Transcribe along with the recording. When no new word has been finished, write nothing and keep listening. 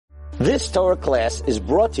This Torah class is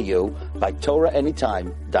brought to you by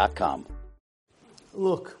TorahAnytime.com.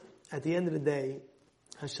 Look, at the end of the day,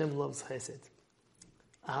 Hashem loves Chesed.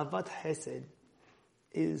 Ahavat Chesed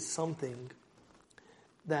is something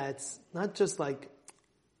that's not just like,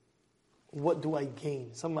 what do I gain?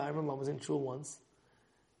 I remember I was in shul once,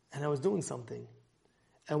 and I was doing something,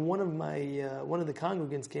 and one of the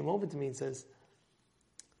congregants came over to me and says,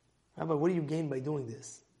 Rabbi, what do you gain by doing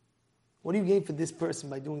this? What do you gain for this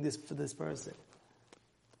person by doing this for this person?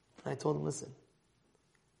 And I told him, listen,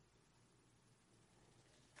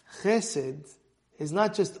 Chesed is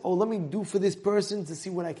not just, let me do for this person to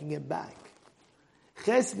see what I can get back.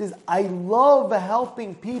 Chesed is, I love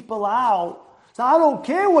helping people out. So I don't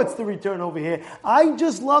care what's the return over here. I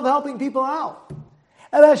just love helping people out.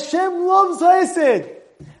 And Hashem loves Chesed.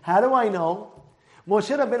 How do I know?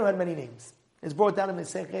 Moshe Rabbeinu had many names. It's brought down in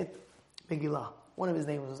Masechet Megillah. One of his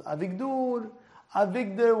names was Avigdor,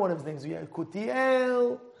 one of his names was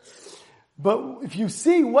Yakutiel. But if you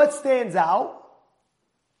see what stands out,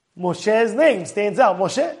 Moshe's name stands out.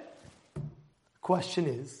 Moshe. Question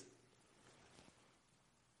is,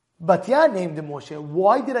 Batya named him Moshe.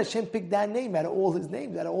 Why did Hashem pick that name out of all his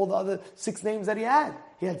names, out of all the other 6 names that he had?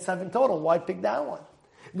 He had 7 total. Why pick that one?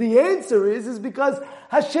 The answer is because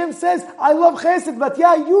Hashem says, I love Chesed, but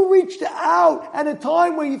you reached out at a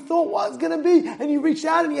time where you thought what was going to be, and you reached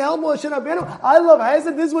out and you helped Moshe Rabbeinu. I love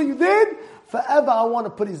Chesed, this is what you did. Forever I want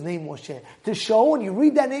to put his name Moshe. To show, when you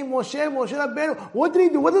read that name Moshe Rabbeinu, what did he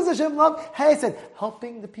do? What does Hashem love? Chesed,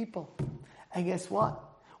 helping the people. And guess what?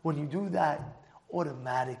 When you do that,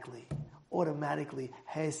 automatically,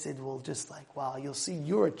 Chesed will just like, wow, you'll see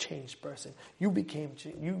you're a changed person. You become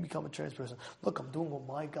a changed person. Look, I'm doing what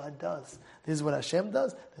my God does. This is what Hashem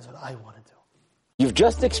does. This is what I want to do. You've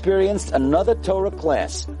just experienced another Torah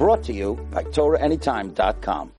class brought to you by TorahAnytime.com.